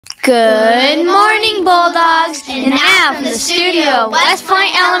Good morning, Bulldogs! And now from the studio of West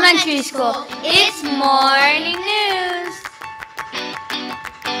Point Elementary School, it's Morning News!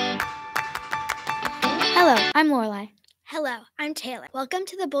 Hello, I'm Lorelai. Hello, I'm Taylor. Welcome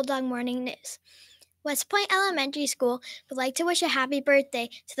to the Bulldog Morning News. West Point Elementary School would like to wish a happy birthday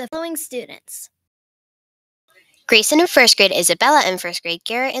to the following students. Grayson in first grade, Isabella in first grade,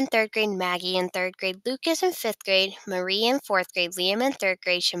 Garrett in third grade, Maggie in third grade, Lucas in fifth grade, Marie in fourth grade, Liam in third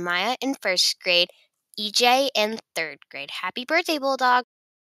grade, Shemaiah in first grade, EJ in third grade. Happy birthday, Bulldog!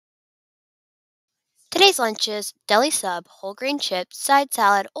 Today's lunches: deli sub, whole grain chips, side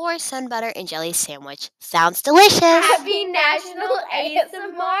salad, or sun butter and jelly sandwich. Sounds delicious! Happy National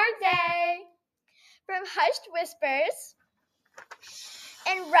ASMR Day! From hushed whispers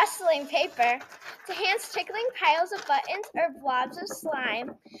and rustling paper to hands tickling piles of buttons or blobs of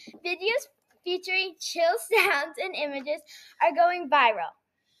slime, videos featuring chill sounds and images are going viral.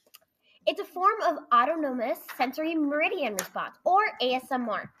 It's a form of autonomous sensory meridian response, or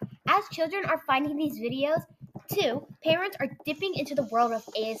ASMR. As children are finding these videos, too, parents are dipping into the world of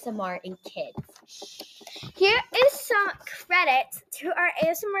ASMR in kids. Here is some credit to our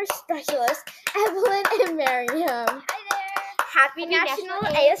ASMR specialists, Evelyn and Miriam. Hi there! Happy National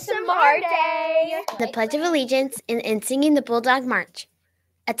ASMR Day! The Pledge of Allegiance and singing the Bulldog March.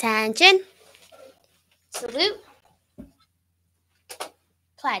 Attention! Salute!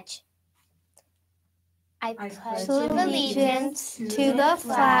 Pledge. I pledge allegiance to the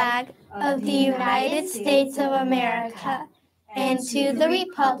flag of the United States of America and to the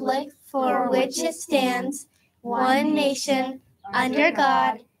republic for which it stands, one nation, under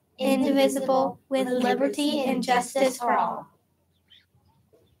God, indivisible, with liberty and justice for all.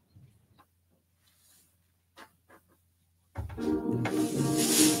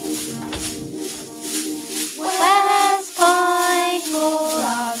 West Point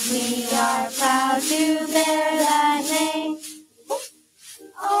Bulldogs, we are proud to bear that name.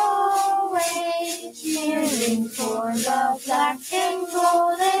 Always cheering for the black and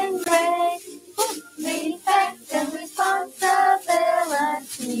gold and gray. Respect and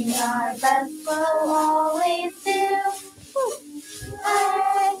responsibility, our best will always do.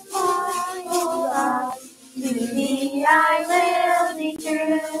 West Point Bulldogs, to thee I will be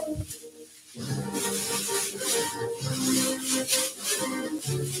true.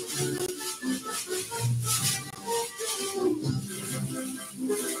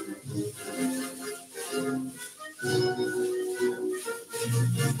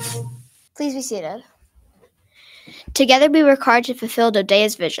 Please be seated. Together we work hard to fulfill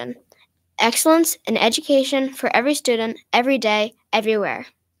Dodea's vision. Excellence in education for every student, every day, everywhere.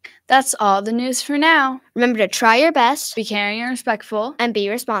 That's all the news for now. Remember to try your best, Be caring and respectful, and be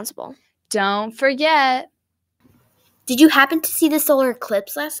responsible. Don't forget. Did you happen to see the solar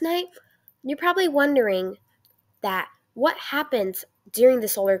eclipse last night? You're probably wondering what happens during the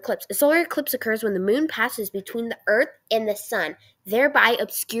solar eclipse. A solar eclipse occurs when the moon passes between the Earth and the sun, thereby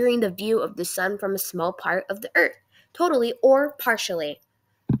obscuring the view of the sun from a small part of the Earth, totally or partially.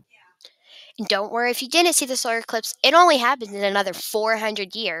 And don't worry if you didn't see the solar eclipse, it only happens in another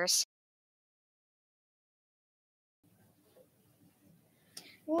 400 years.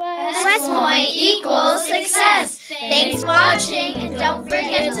 West Point equals success. Thanks for watching, and don't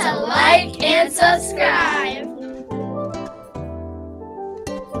forget to like and subscribe.